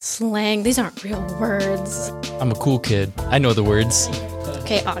slang. These aren't real words. I'm a cool kid. I know the words.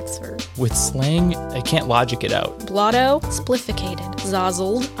 Okay, Oxford. With slang, I can't logic it out. Blotto, splifficated,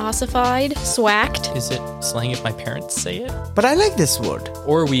 zozzled, ossified, swacked. Is it slang if my parents say it? But I like this word.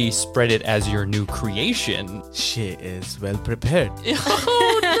 Or we spread it as your new creation. She is well prepared.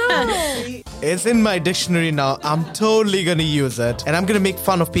 Oh, no! It's in my dictionary now. I'm totally gonna use it. And I'm gonna make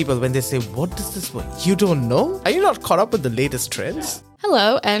fun of people when they say, what does this word? You don't know? Are you not caught up with the latest trends?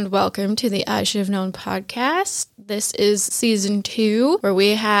 Hello and welcome to the I Should Have Known podcast. This is season 2, where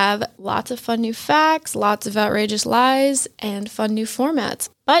we have lots of fun new facts, lots of outrageous lies, and fun new formats.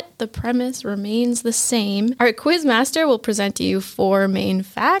 But the premise remains the same. Our quizmaster will present to you 4 main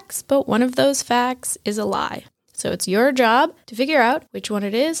facts, but one of those facts is a lie. So it's your job to figure out which one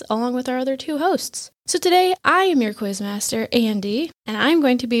it is, along with our other 2 hosts. So today, I am your quizmaster, Andy, and I'm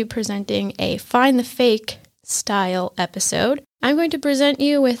going to be presenting a Find the Fake style episode. I'm going to present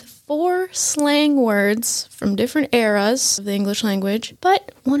you with 4 slang words from different eras of the English language,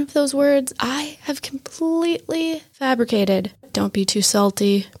 but one of those words I have completely fabricated. Don't be too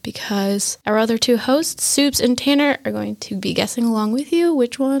salty, because our other 2 hosts, Soups and Tanner, are going to be guessing along with you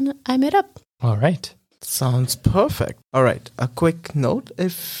which one I made up. All right. Sounds perfect. All right, a quick note.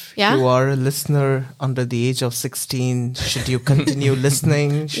 If you are a listener under the age of 16, should you continue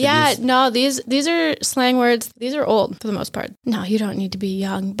listening? No, these are slang words. These are old for the most part. No, you don't need to be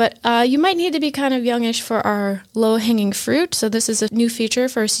young, but you might need to be kind of youngish for our low-hanging fruit. So this is a new feature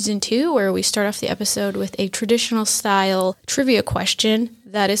for season 2, where we start off the episode with a traditional style trivia question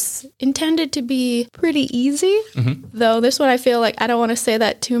that is intended to be pretty easy. Mm-hmm. Though this one, I feel like I don't want to say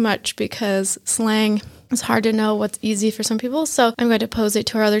that too much, because slang, it's hard to know what's easy for some people. So I'm going to pose it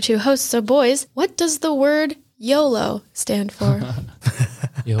to our other 2 hosts. So boys, what does the word YOLO stand for?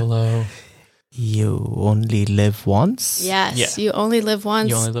 YOLO. You only live once? Yes, You only live once.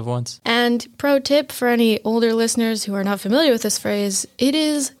 You only live once. And pro tip for any older listeners who are not familiar with this phrase, it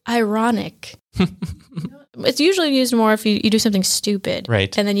is ironic. It's usually used more if you do something stupid.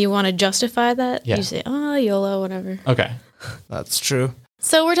 Right. And then you want to justify that. Yeah. You say, YOLO, whatever. Okay. That's true.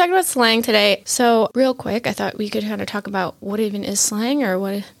 So we're talking about slang today. So real quick, I thought we could kind of talk about what even is slang, or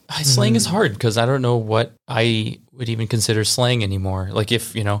what... Slang is hard, because I don't know what I would even consider slang anymore. Like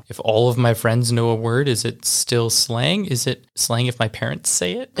if all of my friends know a word, is it still slang? Is it slang if my parents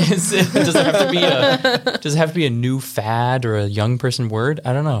say it? Does it have to be a new fad or a young person word?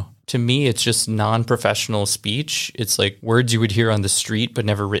 I don't know. To me, it's just non-professional speech. It's like words you would hear on the street but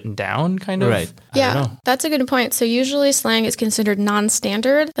never written down, kind of. Right. Yeah, I don't know. That's a good point. So usually slang is considered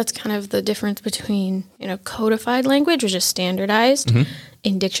non-standard. That's kind of the difference between, codified language, which is standardized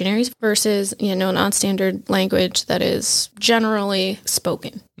in dictionaries, versus, non-standard language that is generally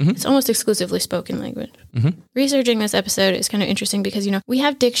spoken. Mm-hmm. It's almost exclusively spoken language. Mm-hmm. Researching this episode is kind of interesting because, we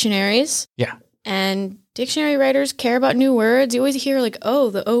have dictionaries. Yeah. And dictionary writers care about new words. You always hear like,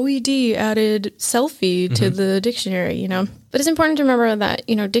 the OED added selfie to the dictionary, But it's important to remember that,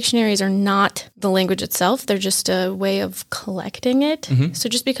 dictionaries are not the language itself. They're just a way of collecting it. Mm-hmm. So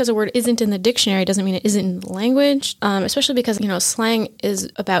just because a word isn't in the dictionary doesn't mean it isn't in the language, especially because, slang is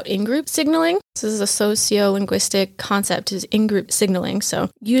about in-group signaling. This is a socio-linguistic concept, is in-group signaling. So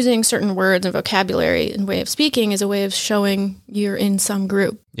using certain words and vocabulary and way of speaking is a way of showing you're in some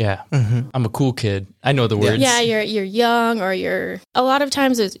group. Yeah. Mm-hmm. I'm a cool kid. I know the words. Yeah, you're young, or a lot of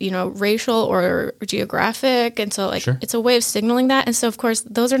times it's, racial or geographic. And so It's a way of signaling that. And so, of course,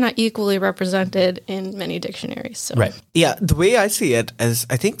 those are not equally represented in many dictionaries. So. Right. Yeah, the way I see it is,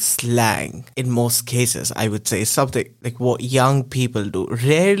 I think slang, in most cases, I would say, is something like what young people do.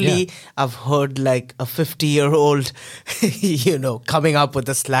 Rarely I've heard like a 50-year-old, coming up with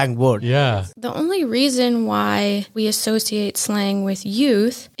a slang word. Yeah. The only reason why we associate slang with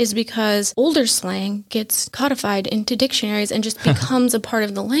youth is because older slang gets codified into dictionaries and just becomes a part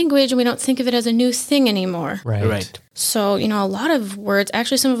of the language, and we don't think of it as a new thing anymore. Right. So, a lot of words,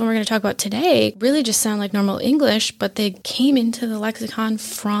 actually some of them we're going to talk about today, really just sound like normal English, but they came into the lexicon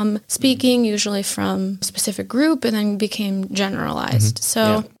from speaking, usually from a specific group, and then became generalized. Mm-hmm.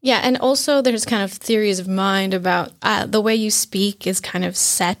 So, and also there's kind of theories of mind about the way you speak is kind of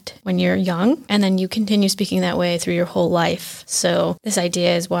set when you're young, and then you continue speaking that way through your whole life. So this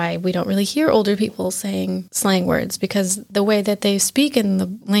idea is why we don't really hear older people saying slang words, because the way that they speak and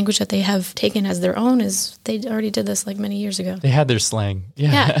the language that they have taken as their own is they already did this like many years ago. They had their slang.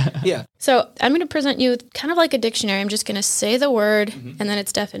 Yeah. Yeah. So I'm going to present you kind of like a dictionary. I'm just going to say the word and then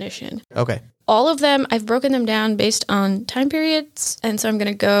its definition. Okay. All of them, I've broken them down based on time periods. And so I'm going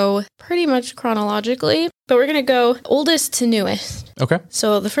to go pretty much chronologically, but we're going to go oldest to newest. Okay.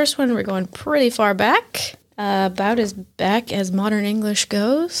 So the first one, we're going pretty far back. About as back as modern English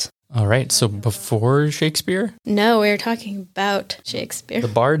goes. All right. So before Shakespeare? No, we're talking about Shakespeare. The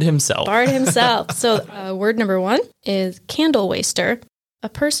bard himself. Bard himself. So word number 1 is candle waster, a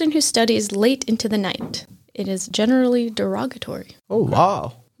person who studies late into the night. It is generally derogatory. Oh,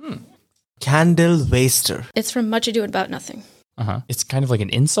 wow. Candle waster. It's from Much Ado About Nothing. It's kind of like an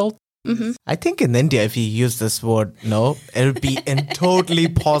insult. I think in India, if you use this word, no, it'll be in totally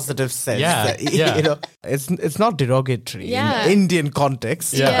positive sense. Yeah, yeah. You know, it's not derogatory Yeah. in Indian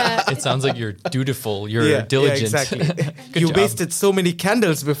context. Yeah. It sounds like you're dutiful. You're diligent. Yeah, exactly. Good You job. wasted so many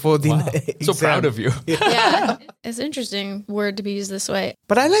candles before the exam. So proud of you. Yeah. It's an interesting word to be used this way.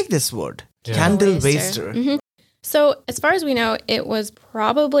 But I like this word. Yeah. Candle Waster. waster. So, as far as we know, it was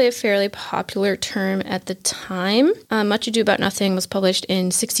probably a fairly popular term at the time. Much Ado About Nothing was published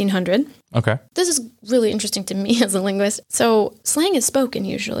in 1600. Okay. This is really interesting to me as a linguist. So, slang is spoken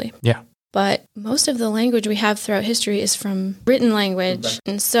usually, Yeah. but most of the language we have throughout history is from written language.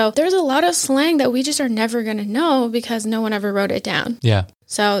 And so, there's a lot of slang that we just are never going to know because no one ever wrote it down. Yeah.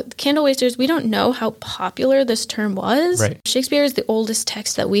 So, the candle wasters, we don't know how popular this term was. Right. Shakespeare is the oldest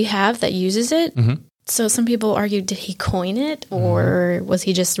text that we have that uses it. So some people argue, did he coin it? Or was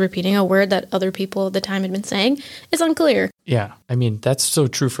he just repeating a word that other people at the time had been saying? It's unclear. Yeah. I mean, that's so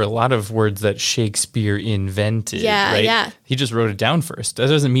true for a lot of words that Shakespeare invented. Yeah, right? yeah. He just wrote it down first. That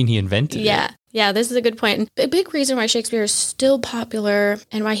doesn't mean he invented it. Yeah. Yeah, this is a good point. And a big reason why Shakespeare is still popular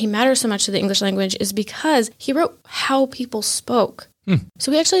and why he matters so much to the English language is because he wrote how people spoke.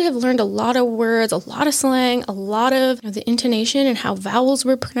 So we actually have learned a lot of words, a lot of slang, a lot of the intonation and how vowels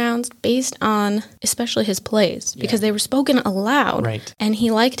were pronounced based on especially his plays because they were spoken aloud. Right. And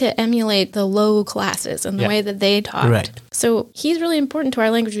he liked to emulate the low classes and the way that they talked. Right. So he's really important to our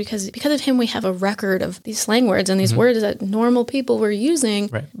language because of him we have a record of these slang words and these words that normal people were using.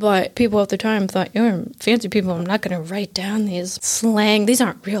 Right. But people at the time thought, you're fancy people, I'm not going to write down these slang. These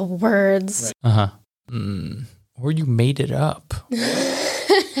aren't real words. Or you made it up.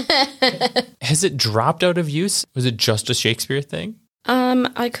 Has it dropped out of use? Was it just a Shakespeare thing?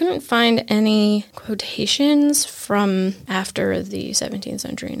 I couldn't find any quotations from after the 17th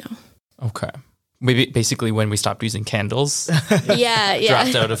century, no. Okay. Maybe basically when we stopped using candles, Yeah,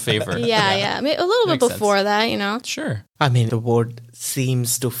 dropped out of favor. Yeah. I mean, a little bit Makes before sense. that, you know. Sure. I mean, the word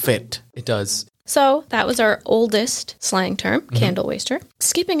seems to fit. It does. So that was our oldest slang term, candle waster.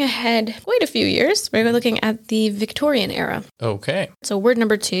 Skipping ahead quite a few years, we're looking at the Victorian era. Okay. So word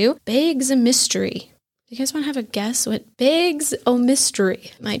number 2, begs a mystery. Do you guys want to have a guess what begs a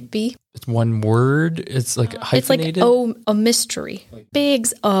mystery might be? It's one word. It's like hyphenated. It's like a mystery.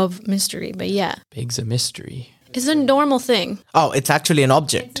 Begs of mystery, but yeah. Begs a mystery. It's a normal thing. Oh, it's actually an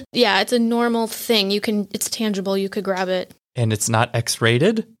object. Yeah, it's a normal thing. It's tangible. You could grab it. And it's not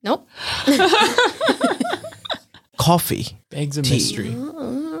X-rated? Nope. Coffee. Begs a mystery.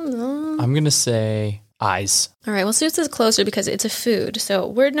 I'm going to say eyes. All right, well, so this is closer because it's a food. So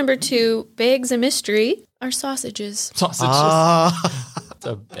word number 2, begs a mystery, are sausages. Sausages. It's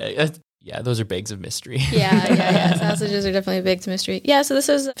a bag. Yeah, those are bags of mystery. Yeah. Sausages are definitely a big mystery. Yeah, so this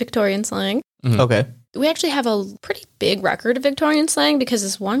is Victorian slang. Okay. We actually have a pretty big record of Victorian slang because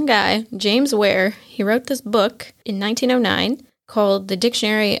this one guy, James Ware, he wrote this book in 1909 called The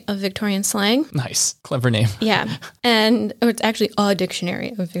Dictionary of Victorian Slang. Nice. Clever name. Yeah. And it's actually a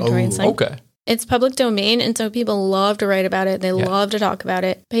dictionary of Victorian slang. Okay. It's public domain, and so people love to write about it. They love to talk about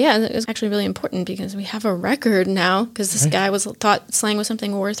it. But yeah, it's actually really important because we have a record now because this guy thought slang was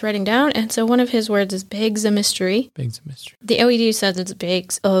something worth writing down. And so one of his words is begs a mystery. Begs a mystery. The OED says it's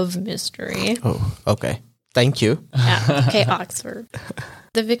begs of mystery. Oh, okay. Thank you. Yeah. Okay, Oxford.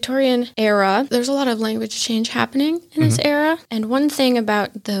 The Victorian era, there's a lot of language change happening in this era. And one thing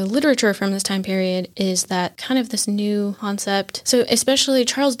about the literature from this time period is that kind of this new concept. So especially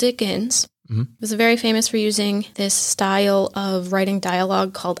Charles Dickens was very famous for using this style of writing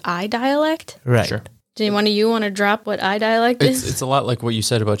dialogue called I dialect. Right. Sure. Do you want to drop what I dialect is? It's a lot like what you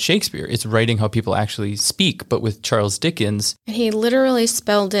said about Shakespeare. It's writing how people actually speak, but with Charles Dickens. And he literally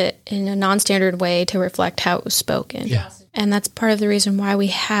spelled it in a non-standard way to reflect how it was spoken. Yeah. And that's part of the reason why we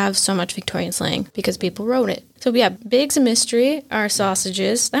have so much Victorian slang, because people wrote it. So yeah, begs a mystery are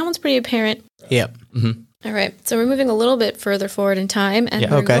sausages. That one's pretty apparent. Yep. All right, so we're moving a little bit further forward in time, and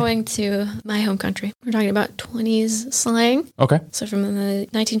we're going to my home country. We're talking about 20s slang. Okay. So from the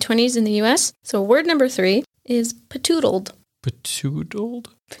 1920s in the U.S. So word number 3 is patoodled. Patoodled?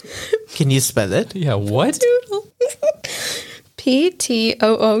 Can you spell it? Yeah, what?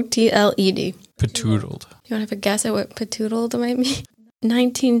 P-T-O-O-T-L-E-D. Patoodled. You want to have a guess at what patoodled might be?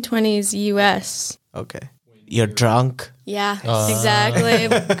 1920s U.S. Okay. you're drunk. Yeah, exactly.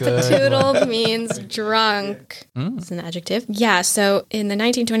 Patoodle one. means drunk. It's an adjective. Yeah, so in the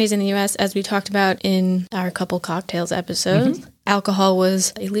 1920s in the U.S., as we talked about in our Couple Cocktails episode, alcohol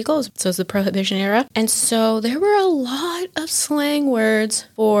was illegal, so it's the Prohibition era. And so there were a lot of slang words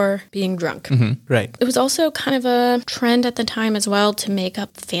for being drunk. Right. It was also kind of a trend at the time as well to make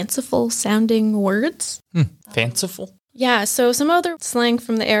up fanciful sounding words. Fanciful? Yeah, so some other slang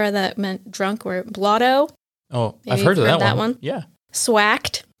from the era that meant drunk were blotto, Oh, Maybe I've heard of you've that heard that one. one. Yeah.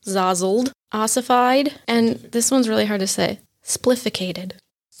 swacked, zozzled, ossified, and this one's really hard to say, splifficated.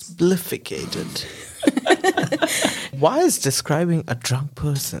 Splifficated. Why is describing a drunk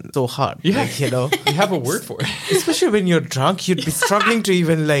person so hard? Yeah. Like, you know, You have a word for it. especially when you're drunk, you'd be struggling to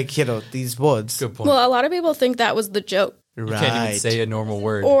even like, you know, these words. Good point. Well, a lot of people think that was the joke. You can't even say a normal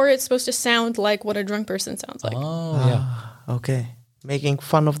word. Or it's supposed to sound like what a drunk person sounds like. Oh, yeah. Okay. Making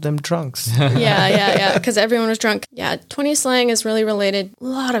fun of them drunks. Yeah. Because everyone was drunk. Yeah, 20 slang is really related. A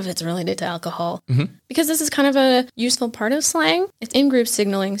lot of it's related to alcohol. Because this is kind of a useful part of slang. It's in-group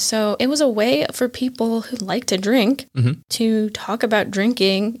signaling. So it was a way for people who like to drink to talk about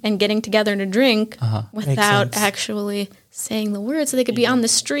drinking and getting together to drink without sense. actually saying the words so they could be on the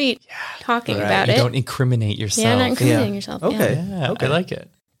street talking Right. about You it. don't incriminate yourself. Yeah, not incriminating Yeah. yourself. Okay. Yeah. Yeah, I like it.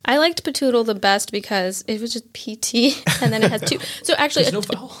 I liked Patoodle the best because it was just PT and then it has two. So actually, There's no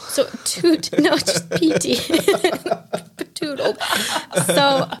vowel. So toot, no, it's just PT. Patoodle.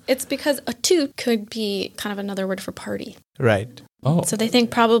 So it's because a toot could be kind of another word for party. Right. Oh, So they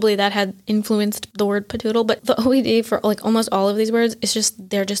think probably that had influenced the word Patoodle, but the OED for like almost all of these words is just,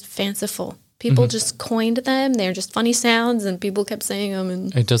 they're just fanciful. People just coined them. They're just funny sounds and people kept saying them.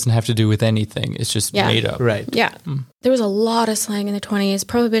 And it doesn't have to do with anything. It's just Yeah. made up. Right. yeah, there was a lot of slang in the 20s.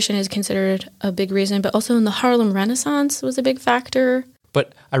 Prohibition is considered a big reason, but also in the Harlem Renaissance was a big factor.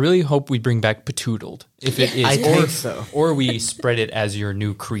 But I really hope we bring back patoodled. If it is, I or, think so. or we spread it as your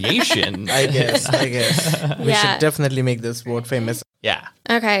new creation. I guess. We Yeah. should definitely make this word famous. Yeah.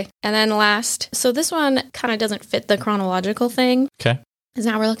 Okay, and then last, so this one kind of doesn't fit the chronological thing, Okay. is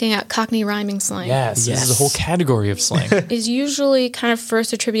now we're looking at Cockney rhyming slang. Yes, this is a Yes. whole category of slang. Is usually kind of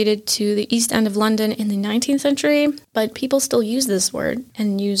first attributed to the East End of London in the 19th century, but people still use this word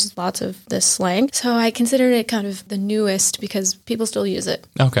and use lots of this slang. So I considered it kind of the newest because people still use it.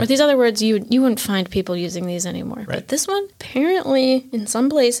 Okay. But these other words, you wouldn't find people using these anymore. Right. But this one, apparently, in some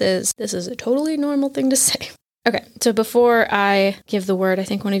places, this is a totally normal thing to say. Okay, so before I give the word, I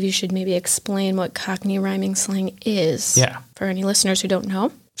think one of you should maybe explain what Cockney rhyming slang is. Yeah. For any listeners who don't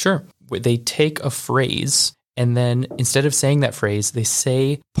know. Sure. They take a phrase and then instead of saying that phrase, they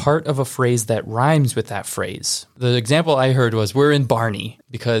say part of a phrase that rhymes with that phrase. The example I heard was, we're in Barney,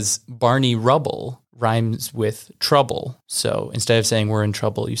 because Barney Rubble rhymes with trouble. So instead of saying we're in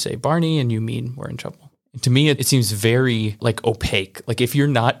trouble, you say Barney and you mean we're in trouble. To me, it seems very like opaque. Like if you're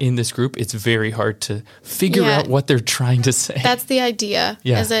not in this group, it's very hard to figure Yeah. out what they're trying to say. That's the idea.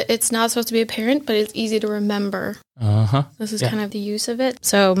 Yeah. Is that it's not supposed to be apparent, but it's easy to remember. Uh-huh. This is Yeah. kind of the use of it.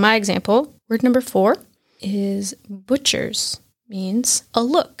 So my example, word number 4 is butchers. Means a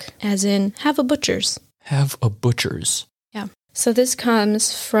look, as in have a butcher's. Have a butcher's. Yeah. So this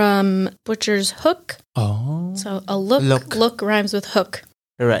comes from butcher's hook. Oh. So a look rhymes with hook.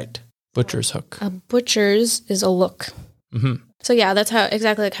 Right. Butcher's hook. A butcher's is a look. Mm-hmm. So yeah, that's how,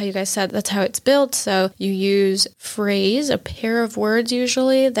 exactly like how you guys said, that's how it's built. So you use phrase, a pair of words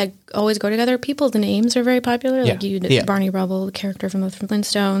usually that always go together. People's names are very popular. Like Barney Rubble, the character from the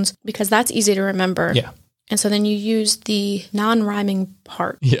Flintstones, because that's easy to remember. Yeah. And so then you use the non-rhyming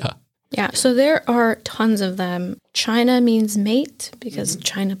part. Yeah. Yeah. So there are tons of them. China means mate because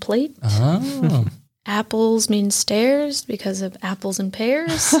China plate. Oh. Apples means stairs because of apples and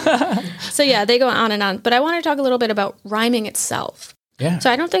pears. So yeah, they go on and on. But I want to talk a little bit about rhyming itself. Yeah. So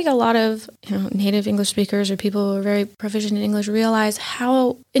I don't think a lot of native English speakers or people who are very proficient in English realize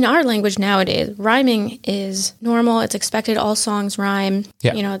how, in our language nowadays, rhyming is normal. It's expected. All songs rhyme.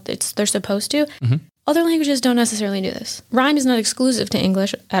 Yeah. They're supposed to. Other languages don't necessarily do this. Rhyme is not exclusive to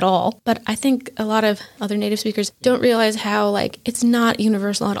English at all, but I think a lot of other native speakers don't realize how, it's not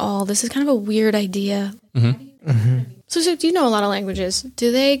universal at all. This is kind of a weird idea. So do you know a lot of languages?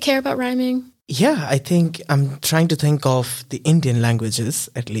 Do they care about rhyming? Yeah, I think I'm trying to think of the Indian languages,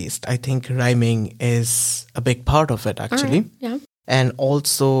 at least. I think rhyming is a big part of it, actually. All right. Yeah. And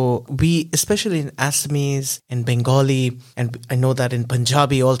also, we, especially in Assamese and Bengali, and I know that in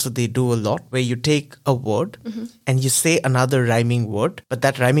Punjabi also they do a lot, where you take a word and you say another rhyming word, but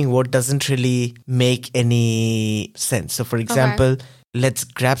that rhyming word doesn't really make any sense. So, for example, let's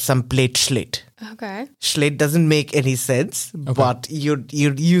grab some plate schlit. Okay. Schlate doesn't make any sense, but you'd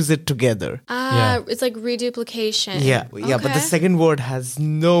use it together. It's like reduplication. Yeah, but the Okay. second word has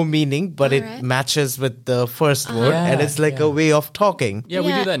no meaning, but it Alright. matches with the first word, and Yeah, it's like a way of talking. Yeah,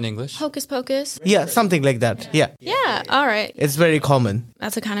 we do that in English. Hocus pocus. Yeah, something like that. Yeah. Yeah, all right. It's very common.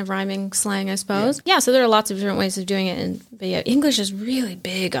 That's a kind of rhyming slang, I suppose. Yeah, so there are lots of different ways of doing it. But yeah, English is really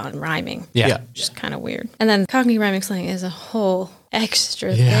big on rhyming. Yeah. Yeah. Which is kind of weird. And then Cockney rhyming slang is a whole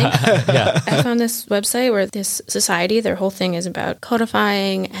extra Yeah. thing. Yeah. I found this website where this society, their whole thing is about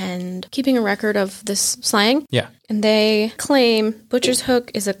codifying and keeping a record of this slang. Yeah. And they claim Butcher's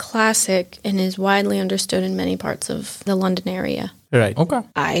Hook is a classic and is widely understood in many parts of the London area. Right. Okay.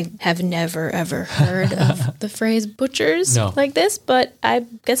 I have never, ever heard of the phrase butchers No. like this, but I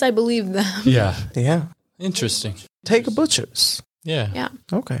guess I believe them. Yeah. Yeah. Interesting. Take a butcher's. Yeah. Yeah.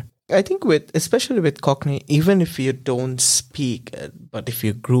 Okay. I think especially with Cockney, even if you don't speak it, but if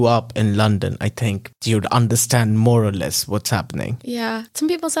you grew up in London, I think you'd understand more or less what's happening. Yeah. Some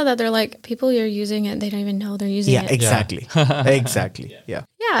people said that they're like, people are using it, they don't even know they're using Yeah, it. exactly. Exactly. Yeah.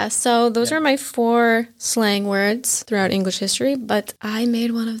 Yeah, so those are my 4 slang words throughout English history, but I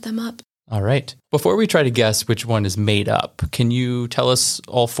made one of them up. All right. Before we try to guess which one is made up, can you tell us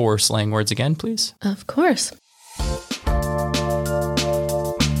all 4 slang words again, please? Of course.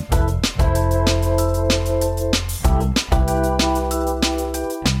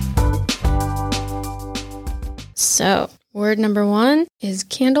 So, word number 1 is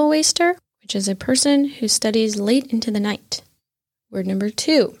candle waster, which is a person who studies late into the night. Word number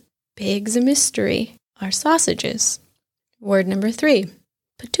 2, pigs a mystery, are sausages. Word number 3,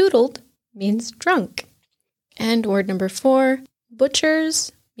 patoodled means drunk. And word number 4,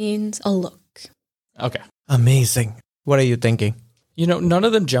 butchers means a look. Okay. Amazing. What are you thinking? You know, none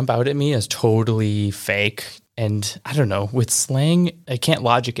of them jump out at me as totally fake. And I don't know, with slang, I can't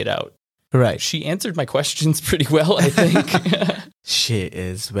logic it out. Right. She answered my questions pretty well, I think. She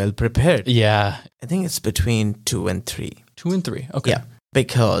is well prepared. Yeah. I think it's between 2 and 3. 2 and 3. Okay. Yeah.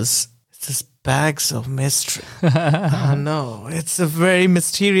 Because it's just bags of mystery. Oh no, it's a very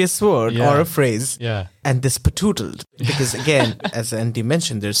mysterious word Yeah. or a phrase. Yeah. And this patoodled. Because again, as Andy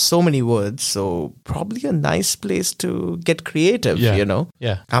mentioned, there's so many words, so probably a nice place to get creative, Yeah. you know?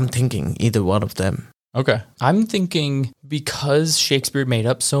 Yeah. I'm thinking either one of them. Okay. I'm thinking because Shakespeare made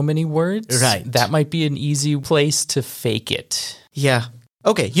up so many words, Right. that might be an easy place to fake it. Yeah.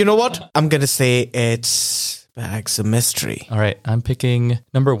 Okay, you know what? I'm going to say it's bags of mystery. All right. I'm picking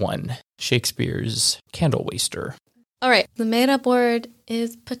number 1, Shakespeare's candle waster. All right, the made-up word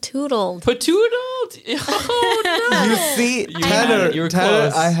is patoodled. Patoodled? Oh, no. You see, You had it. You were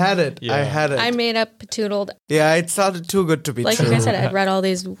Tanner, close. I had it. Yeah. I had it. I made up patoodled. Yeah, it sounded too good to be Like true. I said, I'd read all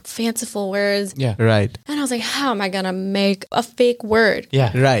these fanciful words, Yeah. Right. and I was like, how am I going to make a fake word?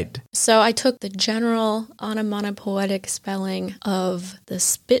 Yeah. Right. So I took the general onomatopoetic spelling of the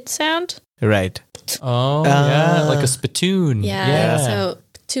spit sound. Right. Oh, yeah. Like a spittoon. Yeah. So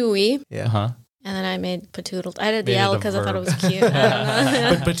patooey. Yeah. Uh-huh. And then I made patoodled. I did Made the it L a because I thought it verb. was cute. I don't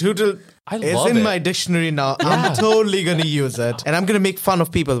know. But patoodle I is love in it. my dictionary now. I'm totally going to use it. And I'm going to make fun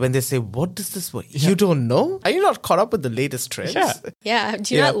of people when they say, what is this word? You don't know? Are you not caught up with the latest trends? Yeah. Yeah.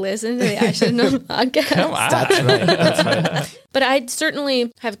 Do you Yeah. not listen to the I Should Know podcast? Come on. That's right. That's right. But I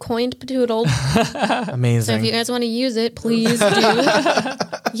certainly have coined patoodled. So if Amazing. you guys want to use it, please do.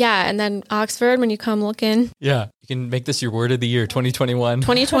 Yeah. And then Oxford, when you come looking, Yeah. You can make this your word of the year, 2021.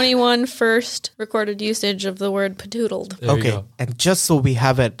 2021 first recorded usage of the word patoodled. There you Okay. go. And just so we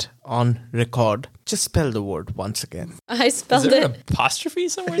have it on record, just spell the word once again. I Is spelled there it. an apostrophe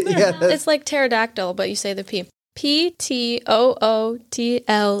somewhere there? Yeah. It's like pterodactyl, but you say the P.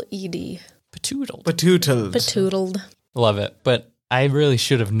 P-T-O-O-T-L-E-D. Patoodled. Patoodled. Patoodled. Love it. But I really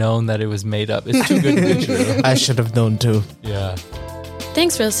should have known that it was made up. It's too good to be true. I should have known too. Yeah.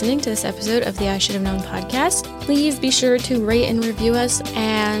 Thanks for listening to this episode of the I Should Have Known podcast. Please be sure to rate and review us.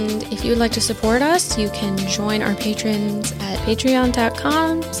 And if you would like to support us, you can join our patrons at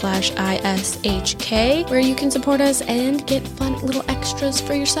patreon.com/ISHK, where you can support us and get fun little extras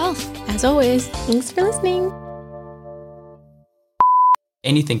for yourself. As always, thanks for listening.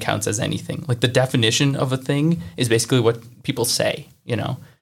 Anything counts as anything. Like the definition of a thing is basically what people say, you know?